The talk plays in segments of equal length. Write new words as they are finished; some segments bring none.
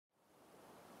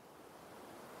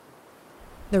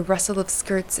The rustle of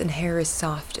skirts and hair is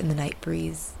soft in the night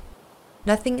breeze.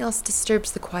 Nothing else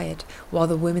disturbs the quiet while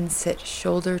the women sit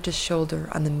shoulder to shoulder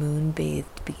on the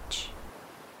moon-bathed beach.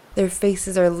 Their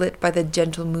faces are lit by the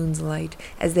gentle moon's light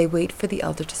as they wait for the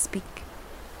elder to speak.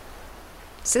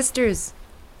 Sisters,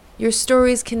 your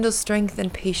stories kindle strength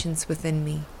and patience within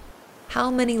me.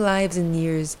 How many lives and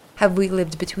years have we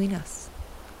lived between us?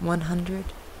 100,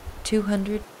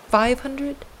 200,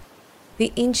 500?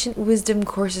 The ancient wisdom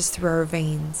courses through our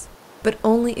veins, but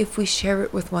only if we share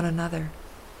it with one another.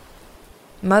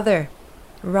 Mother,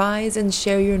 rise and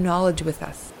share your knowledge with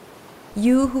us.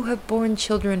 You who have borne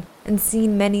children and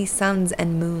seen many suns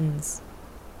and moons.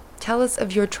 Tell us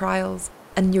of your trials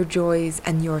and your joys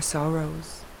and your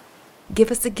sorrows.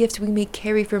 Give us a gift we may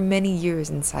carry for many years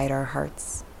inside our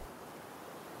hearts.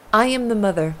 I am the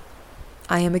mother.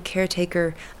 I am a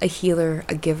caretaker, a healer,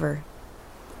 a giver.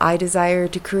 I desire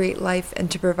to create life and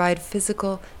to provide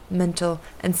physical, mental,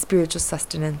 and spiritual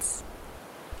sustenance.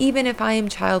 Even if I am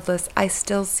childless, I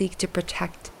still seek to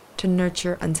protect, to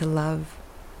nurture, and to love.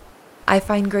 I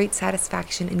find great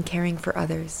satisfaction in caring for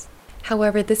others.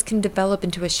 However, this can develop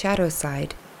into a shadow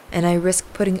side, and I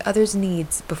risk putting others'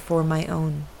 needs before my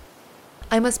own.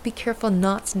 I must be careful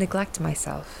not to neglect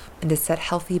myself and to set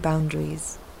healthy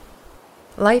boundaries.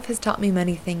 Life has taught me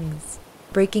many things,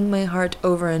 breaking my heart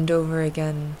over and over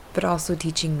again, but also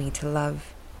teaching me to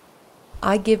love.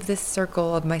 I give this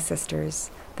circle of my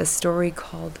sisters the story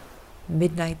called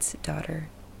Midnight's Daughter.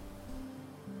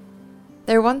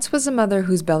 There once was a mother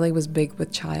whose belly was big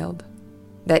with child.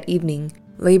 That evening,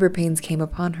 labor pains came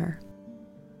upon her.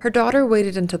 Her daughter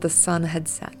waited until the sun had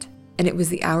set, and it was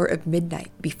the hour of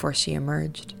midnight before she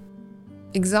emerged.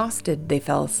 Exhausted, they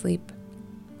fell asleep.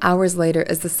 Hours later,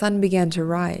 as the sun began to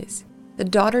rise, the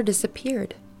daughter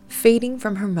disappeared, fading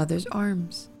from her mother's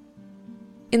arms.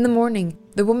 In the morning,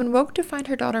 the woman woke to find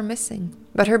her daughter missing,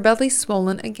 but her belly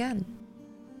swollen again.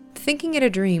 Thinking it a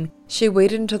dream, she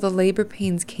waited until the labor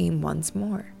pains came once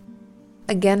more.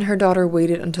 Again, her daughter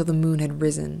waited until the moon had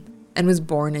risen and was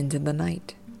born into the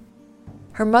night.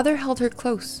 Her mother held her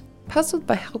close, puzzled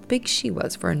by how big she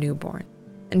was for a newborn,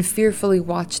 and fearfully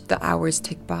watched the hours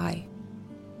tick by.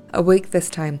 Awake this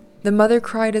time, the mother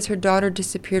cried as her daughter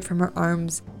disappeared from her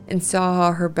arms and saw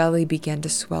how her belly began to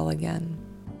swell again.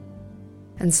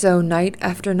 And so, night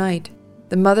after night,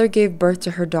 the mother gave birth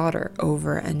to her daughter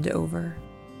over and over.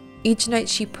 Each night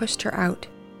she pushed her out,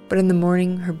 but in the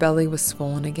morning her belly was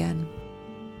swollen again.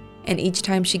 And each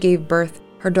time she gave birth,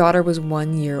 her daughter was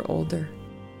 1 year older.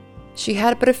 She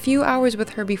had but a few hours with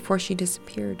her before she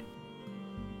disappeared.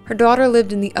 Her daughter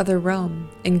lived in the other realm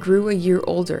and grew 1 year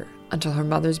older until her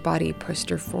mother's body pushed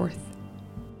her forth.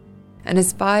 And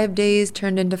as 5 days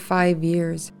turned into 5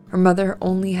 years, her mother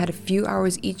only had a few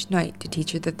hours each night to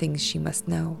teach her the things she must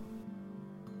know.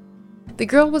 The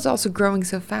girl was also growing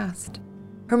so fast.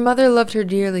 Her mother loved her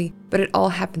dearly, but it all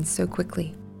happened so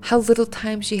quickly. How little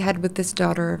time she had with this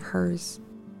daughter of hers.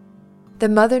 The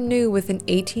mother knew within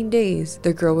 18 days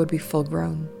the girl would be full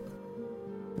grown.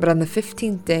 But on the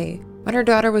 15th day, when her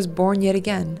daughter was born yet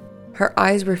again, her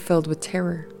eyes were filled with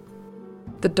terror.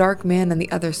 The dark man on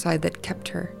the other side that kept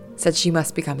her said she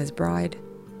must become his bride.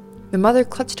 The mother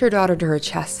clutched her daughter to her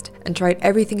chest and tried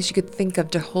everything she could think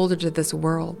of to hold her to this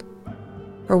world.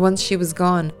 For once she was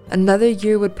gone, another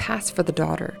year would pass for the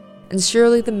daughter, and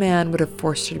surely the man would have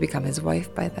forced her to become his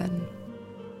wife by then.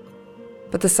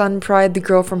 But the son pried the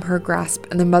girl from her grasp,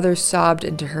 and the mother sobbed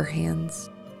into her hands.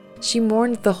 She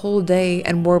mourned the whole day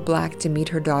and wore black to meet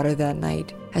her daughter that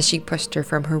night as she pushed her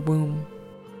from her womb.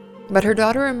 But her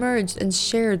daughter emerged and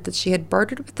shared that she had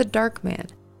bartered with the dark man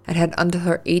and had until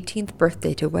her 18th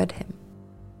birthday to wed him.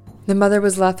 The mother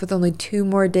was left with only 2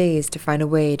 more days to find a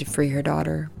way to free her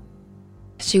daughter.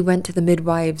 She went to the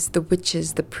midwives, the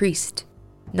witches, the priest.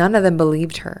 None of them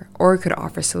believed her or could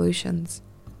offer solutions.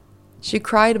 She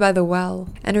cried by the well,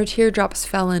 and her teardrops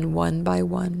fell in one by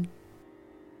one.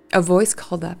 A voice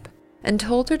called up and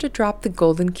told her to drop the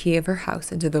golden key of her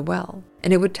house into the well,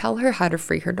 and it would tell her how to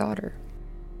free her daughter.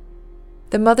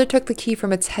 The mother took the key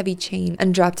from its heavy chain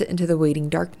and dropped it into the waiting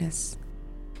darkness.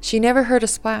 She never heard a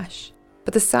splash,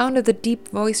 but the sound of the deep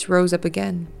voice rose up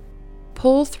again.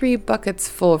 Pull 3 buckets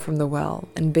full from the well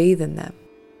and bathe in them,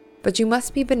 but you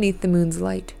must be beneath the moon's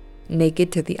light,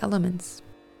 naked to the elements.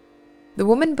 The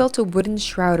woman built a wooden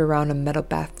shroud around a metal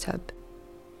bathtub.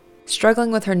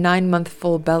 Struggling with her 9-month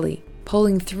full belly,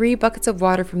 pulling 3 buckets of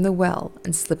water from the well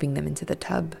and slipping them into the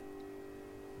tub.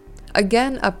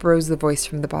 Again up rose the voice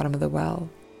from the bottom of the well.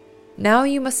 Now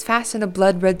you must fasten a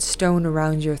blood-red stone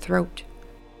around your throat.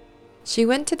 She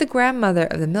went to the grandmother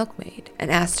of the milkmaid and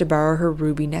asked to borrow her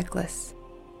ruby necklace.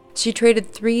 She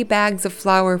traded 3 bags of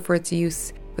flour for its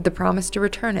use with the promise to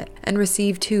return it and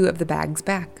receive 2 of the bags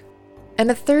back. And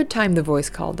a third time the voice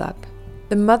called up.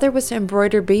 The mother was to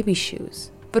embroider baby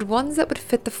shoes, but ones that would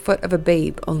fit the foot of a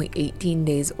babe only 18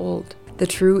 days old, the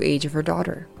true age of her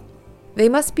daughter. They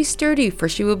must be sturdy, for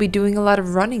she will be doing a lot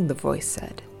of running, the voice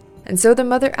said. And so the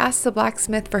mother asked the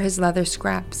blacksmith for his leather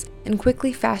scraps and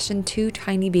quickly fashioned 2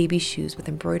 tiny baby shoes with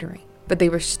embroidery, but they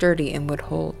were sturdy and would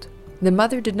hold. The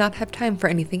mother did not have time for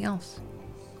anything else.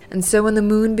 And so when the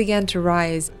moon began to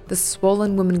rise, the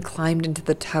swollen woman climbed into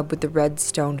the tub with the red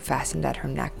stone fastened at her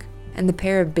neck and the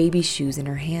pair of baby shoes in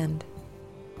her hand.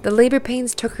 The labor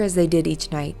pains took her as they did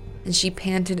each night, and she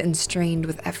panted and strained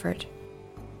with effort.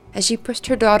 As she pushed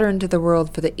her daughter into the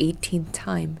world for the 18th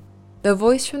time, the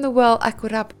voice from the well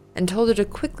echoed up and told her to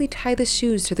quickly tie the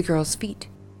shoes to the girl's feet.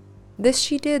 This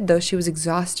she did, though she was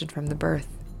exhausted from the birth.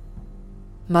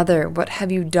 "Mother, what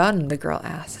have you done?" the girl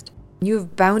asked. "You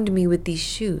have bound me with these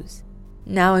shoes.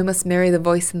 Now I must marry the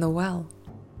voice in the well."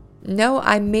 "No,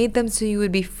 I made them so you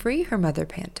would be free," her mother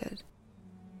panted.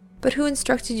 "But who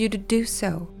instructed you to do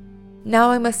so? Now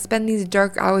I must spend these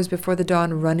dark hours before the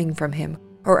dawn running from him,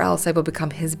 or else I will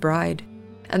become his bride."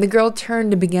 And the girl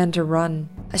turned and began to run.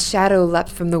 A shadow leapt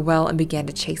from the well and began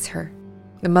to chase her.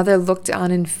 The mother looked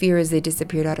on in fear as they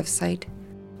disappeared out of sight.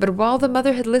 But while the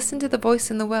mother had listened to the voice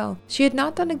in the well, she had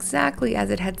not done exactly as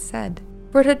it had said,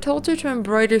 for it had told her to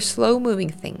embroider slow-moving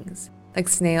things, like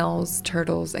snails,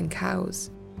 turtles, and cows.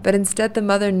 But instead the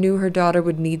mother knew her daughter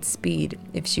would need speed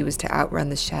if she was to outrun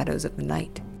the shadows of the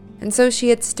night. And so she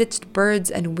had stitched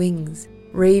birds and wings,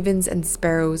 ravens and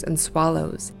sparrows and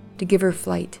swallows, to give her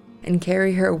flight and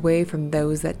carry her away from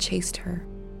those that chased her.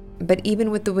 But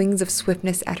even with the wings of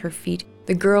swiftness at her feet,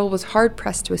 the girl was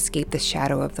hard-pressed to escape the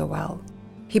shadow of the well.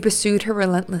 He pursued her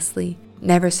relentlessly,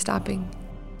 never stopping.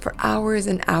 For hours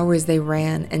and hours they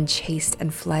ran and chased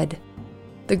and fled.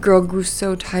 The girl grew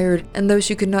so tired, and though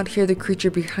she could not hear the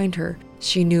creature behind her,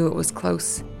 she knew it was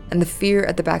close, and the fear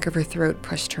at the back of her throat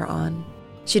pushed her on.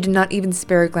 She did not even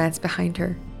spare a glance behind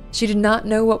her. She did not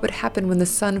know what would happen when the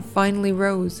sun finally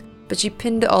rose, but she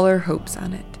pinned all her hopes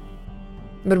on it.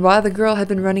 But while the girl had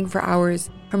been running for hours,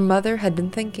 her mother had been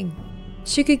thinking.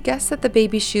 She could guess that the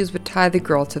baby shoes would tie the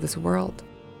girl to this world,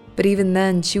 but even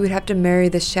then she would have to marry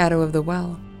the shadow of the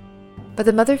well. But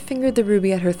the mother fingered the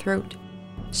ruby at her throat.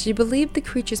 She believed the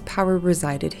creature's power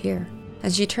resided here,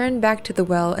 and she turned back to the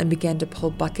well and began to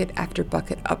pull bucket after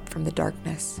bucket up from the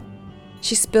darkness.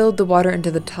 She spilled the water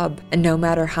into the tub, and no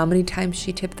matter how many times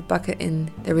she tipped the bucket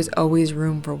in, there was always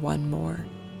room for one more.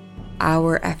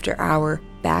 Hour after hour,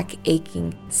 back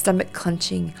aching, stomach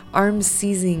clenching, arms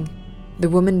seizing, the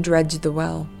woman dredged the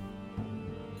well.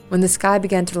 When the sky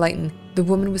began to lighten, the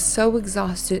woman was so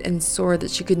exhausted and sore that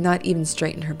she could not even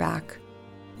straighten her back.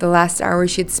 The last hour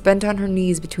she had spent on her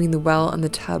knees between the well and the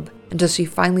tub, until she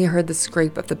finally heard the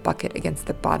scrape of the bucket against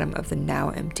the bottom of the now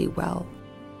empty well.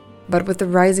 But with the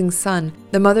rising sun,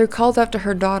 the mother called after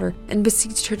her daughter and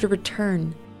beseeched her to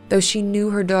return, though she knew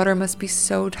her daughter must be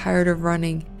so tired of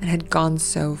running and had gone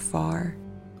so far.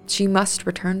 She must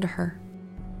return to her.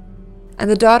 And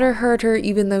the daughter heard her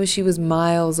even though she was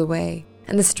miles away,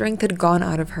 and the strength had gone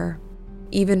out of her.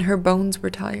 Even her bones were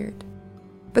tired.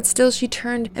 But still she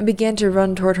turned and began to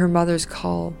run toward her mother's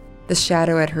call, the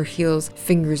shadow at her heels,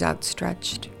 fingers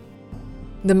outstretched.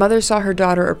 The mother saw her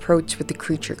daughter approach with the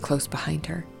creature close behind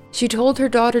her. She told her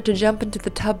daughter to jump into the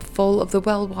tub full of the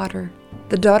well water.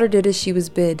 The daughter did as she was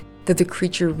bid, though the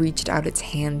creature reached out its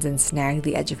hands and snagged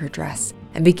the edge of her dress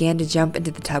and began to jump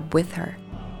into the tub with her.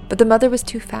 But the mother was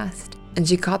too fast, and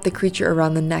she caught the creature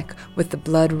around the neck with the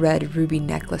blood-red ruby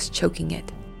necklace choking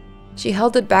it. She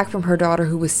held it back from her daughter,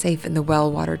 who was safe in the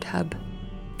well water tub.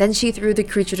 Then she threw the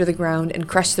creature to the ground and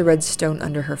crushed the red stone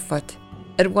under her foot.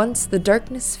 At once the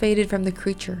darkness faded from the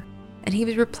creature, and he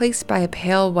was replaced by a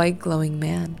pale white glowing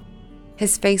man.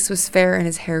 His face was fair and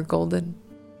his hair golden.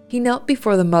 He knelt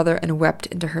before the mother and wept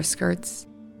into her skirts.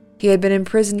 He had been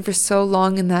imprisoned for so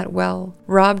long in that well,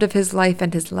 robbed of his life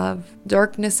and his love.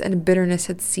 Darkness and bitterness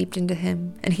had seeped into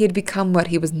him, and he had become what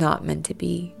he was not meant to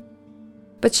be.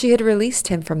 But she had released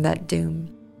him from that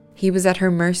doom. He was at her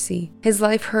mercy, his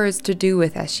life hers to do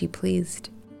with as she pleased.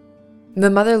 The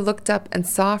mother looked up and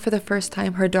saw for the first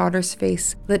time her daughter's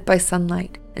face lit by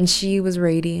sunlight, and she was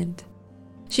radiant.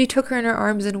 She took her in her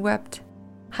arms and wept.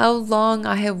 "How long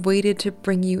I have waited to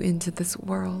bring you into this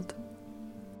world."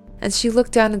 And she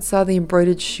looked down and saw the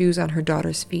embroidered shoes on her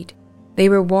daughter's feet. They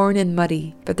were worn and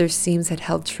muddy, but their seams had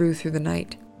held true through the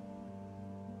night.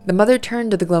 The mother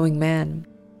turned to the glowing man.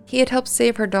 He had helped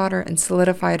save her daughter and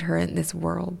solidified her in this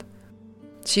world.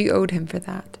 She owed him for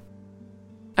that.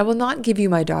 "I will not give you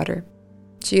my daughter.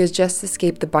 She has just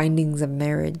escaped the bindings of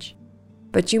marriage.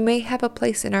 but you may have a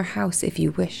place in our house if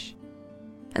you wish."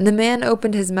 And the man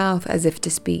opened his mouth as if to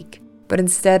speak, but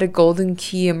instead a golden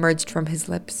key emerged from his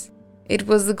lips. It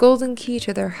was the golden key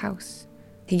to their house.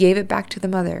 He gave it back to the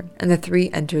mother, and the three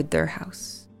entered their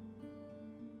house.